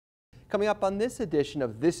Coming up on this edition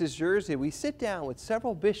of This is Jersey, we sit down with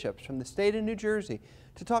several bishops from the state of New Jersey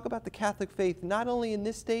to talk about the Catholic faith not only in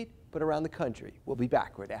this state, but around the country. We'll be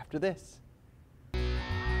back right after this.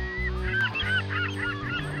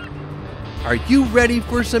 Are you ready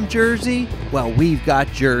for some Jersey? Well, we've got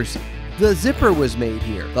Jersey. The zipper was made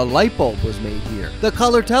here. The light bulb was made here. The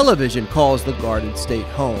color television calls the Garden State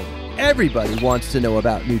home. Everybody wants to know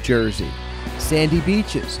about New Jersey. Sandy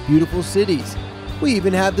beaches, beautiful cities. We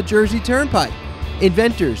even have the Jersey Turnpike.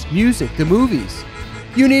 Inventors, music, the movies.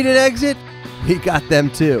 You need an exit? We got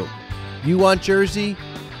them too. You want Jersey?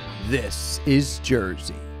 This is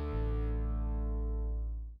Jersey.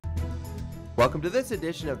 Welcome to this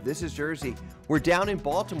edition of This is Jersey. We're down in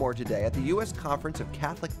Baltimore today at the U.S. Conference of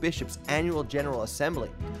Catholic Bishops Annual General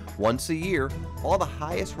Assembly. Once a year, all the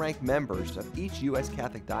highest-ranked members of each U.S.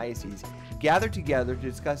 Catholic diocese gather together to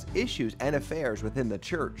discuss issues and affairs within the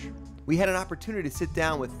Church. We had an opportunity to sit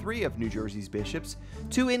down with 3 of New Jersey's bishops,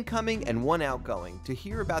 2 incoming and 1 outgoing, to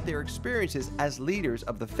hear about their experiences as leaders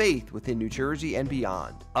of the faith within New Jersey and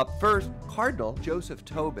beyond. Up first, Cardinal Joseph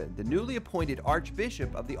Tobin, the newly appointed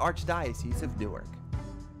Archbishop of the Archdiocese of Newark.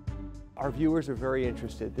 Our viewers are very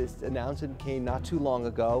interested. This announcement came not too long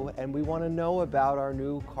ago, and we want to know about our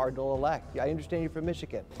new Cardinal-elect. I understand you're from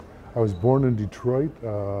Michigan. I was born in Detroit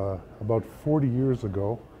about 40 years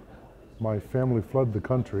ago. My family fled the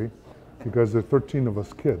country because there are 13 of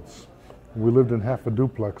us kids. We lived in half a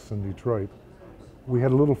duplex in Detroit. We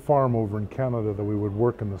had a little farm over in Canada that we would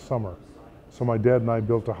work in the summer. So my dad and I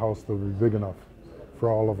built a house that would be big enough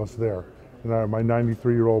for all of us there. And my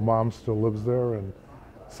 93-year-old mom still lives there, and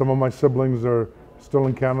some of my siblings are still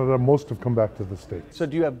in Canada. Most have come back to the States. So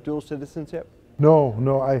do you have dual citizenship?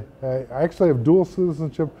 No, I actually have dual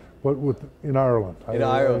citizenship, but in Ireland. In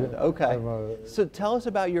Ireland, okay. So tell us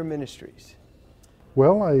about your ministries.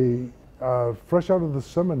 Well, fresh out of the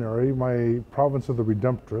seminary, my province of the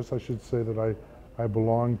Redemptorists, I should say that I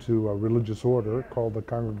belong to a religious order called the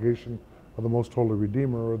Congregation of the Most Holy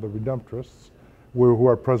Redeemer, or the Redemptorists, who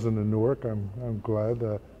are present in Newark. I'm glad.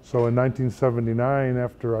 So in 1979,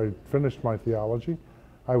 after I finished my theology,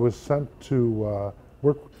 I was sent to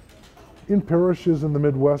work in parishes in the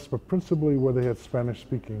Midwest, but principally where they had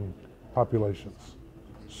Spanish-speaking populations.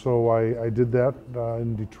 So I did that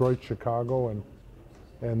in Detroit, Chicago,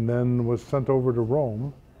 and then was sent over to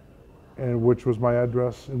Rome, which was my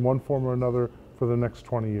address in one form or another for the next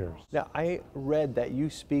 20 years. Now, I read that you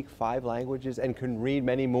speak 5 languages and can read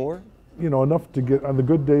many more? You know, enough to get, on the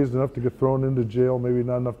good days, enough to get thrown into jail, maybe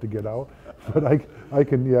not enough to get out, but I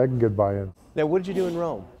can get by in. Now, what did you do in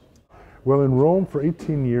Rome? Well, in Rome for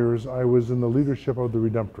 18 years, I was in the leadership of the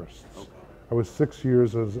Redemptorists. Okay. I was 6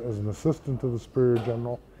 years as an assistant to the Superior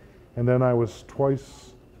General, and then I was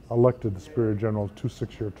twice elected the Superior General, 2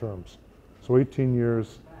 6-year terms. So 18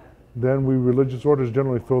 years. Then we religious orders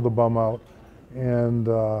generally throw the bum out, and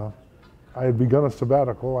I had begun a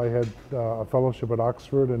sabbatical. I had a fellowship at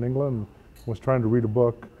Oxford in England, was trying to read a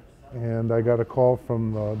book, and I got a call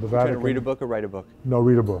from the Vatican. Trying to read a book or write a book? No,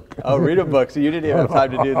 read a book. Oh, read a book, so you didn't even have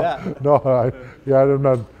time to do that. No,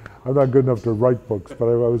 I'm not good enough to write books, but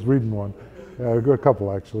I was reading one, a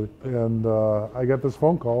couple actually, and I got this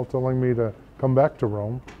phone call telling me to come back to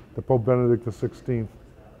Rome. The Pope Benedict XVI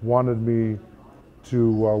wanted me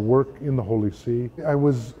to work in the Holy See. I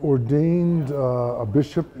was ordained a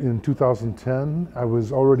bishop in 2010. I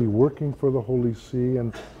was already working for the Holy See,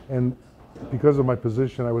 and because of my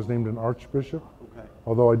position, I was named an archbishop. Okay.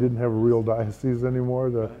 Although I didn't have a real diocese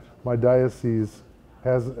anymore. My diocese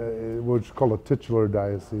has what's called a titular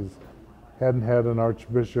diocese. Hadn't had an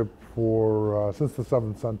archbishop for since the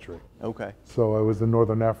 7th century. Okay. So I was in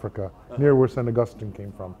Northern Africa, near where St. Augustine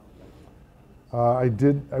came from.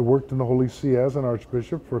 I worked in the Holy See as an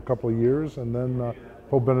archbishop for a couple of years, and then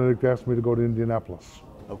Pope Benedict asked me to go to Indianapolis.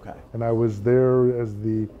 Okay. And I was there as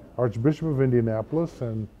the Archbishop of Indianapolis,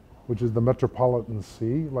 which is the metropolitan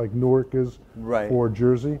see, like Newark is for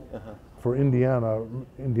Jersey. For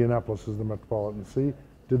Indianapolis is the metropolitan see.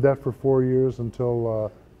 Did that for 4 years until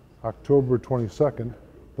October 22nd.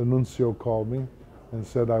 The nuncio called me and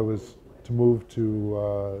said I was to move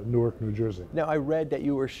to Newark, New Jersey. Now, I read that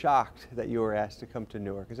you were shocked that you were asked to come to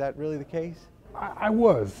Newark. Is that really the case? I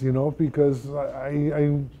was, because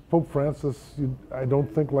Pope Francis, I don't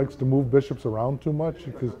think likes to move bishops around too much,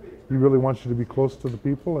 because he really wants you to be close to the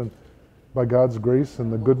people, and by God's grace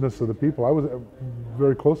and the goodness of the people, I was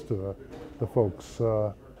very close to the folks.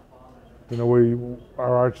 Our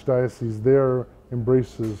archdiocese there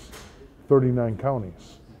embraces 39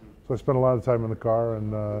 counties. So I spent a lot of time in the car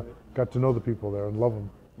and got to know the people there and love them.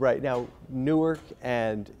 Right. Now, Newark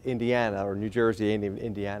and Indiana, or New Jersey and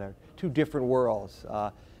Indiana, are 2 different worlds.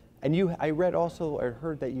 And I read also, or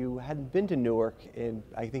heard that you hadn't been to Newark, and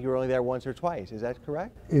I think you were only there once or twice. Is that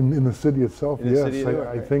correct? In the city itself, In the yes. city of Newark,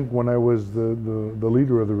 I right. think when I was the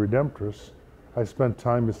leader of the Redemptorists, I spent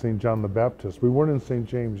time at St. John the Baptist. We weren't in St.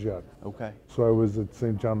 James yet. Okay. So I was at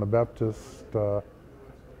St. John the Baptist.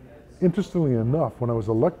 Interestingly enough, when I was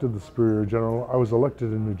elected the Superior General, I was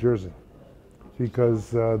elected in New Jersey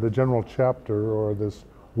because the General Chapter, or this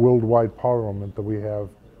worldwide parliament that we have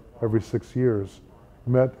every 6 years,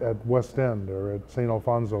 met at West End or at St.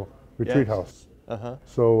 Alfonso Retreat House. Uh-huh.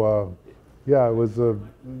 So yeah, it was a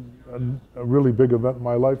really big event in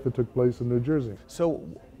my life that took place in New Jersey. So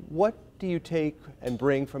what do you take and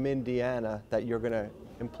bring from Indiana that you're going to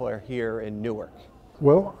employ here in Newark?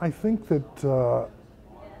 Well, I think that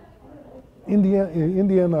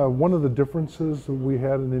Indiana, one of the differences that we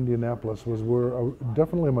had in Indianapolis was we're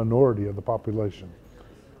definitely a minority of the population.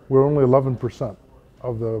 We're only 11%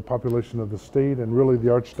 of the population of the state, and really the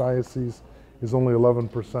Archdiocese is only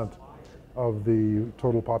 11% of the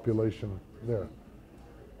total population there.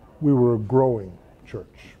 We were a growing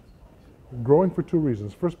church. Growing for two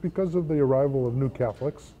reasons. First, because of the arrival of new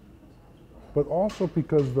Catholics, but also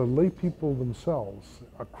because the lay people themselves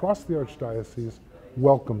across the Archdiocese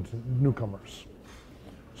welcomed newcomers.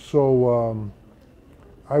 So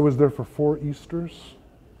I was there for 4 Easters.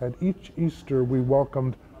 At each Easter, we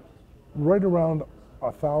welcomed right around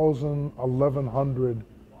 1,000, 1,100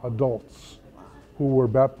 adults who were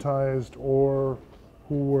baptized or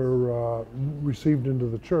who were received into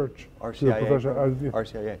the church RCIA,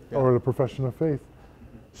 RCIA, yeah. or the profession of faith.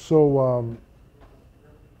 So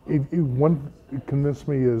it convinced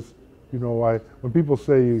me is, you know, when people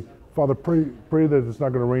say, Father, pray that it's not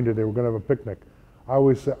going to rain today, we're going to have a picnic. I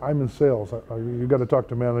always say, I'm in sales. You got to talk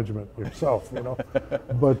to management yourself, you know.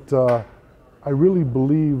 But I really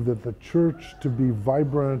believe that the church, to be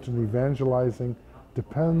vibrant and evangelizing,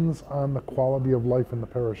 depends on the quality of life in the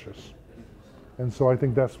parishes. And so I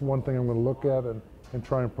think that's one thing I'm going to look at and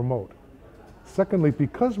try and promote. Secondly,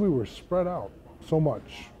 because we were spread out so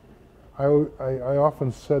much, I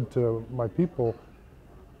often said to my people,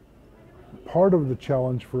 part of the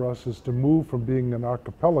challenge for us is to move from being an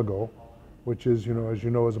archipelago, which is, you know, as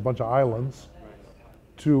you know, is a bunch of islands,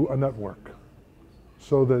 to a network,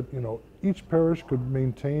 so that, you know, each parish could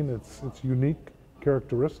maintain its unique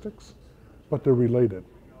characteristics, but they're related,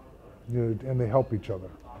 you know, and they help each other,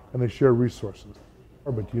 and they share resources.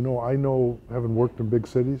 But you know, I know, having worked in big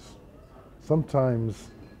cities,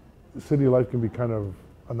 sometimes city life can be kind of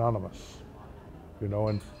anonymous, you know,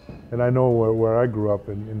 and I know where I grew up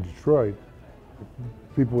in Detroit,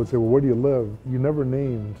 people would say, well, where do you live? You never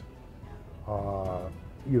named,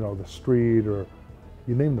 you know, the street, or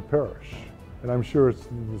you named the parish. And I'm sure it's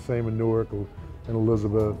the same in Newark and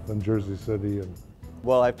Elizabeth and Jersey City. And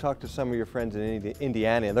well, I've talked to some of your friends in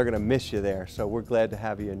Indiana, and they're going to miss you there. So we're glad to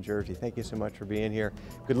have you in Jersey. Thank you so much for being here.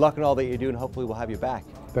 Good luck in all that you do, and hopefully we'll have you back.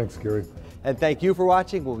 thanks, Gary. And thank you for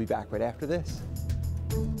watching. We'll be back right after this.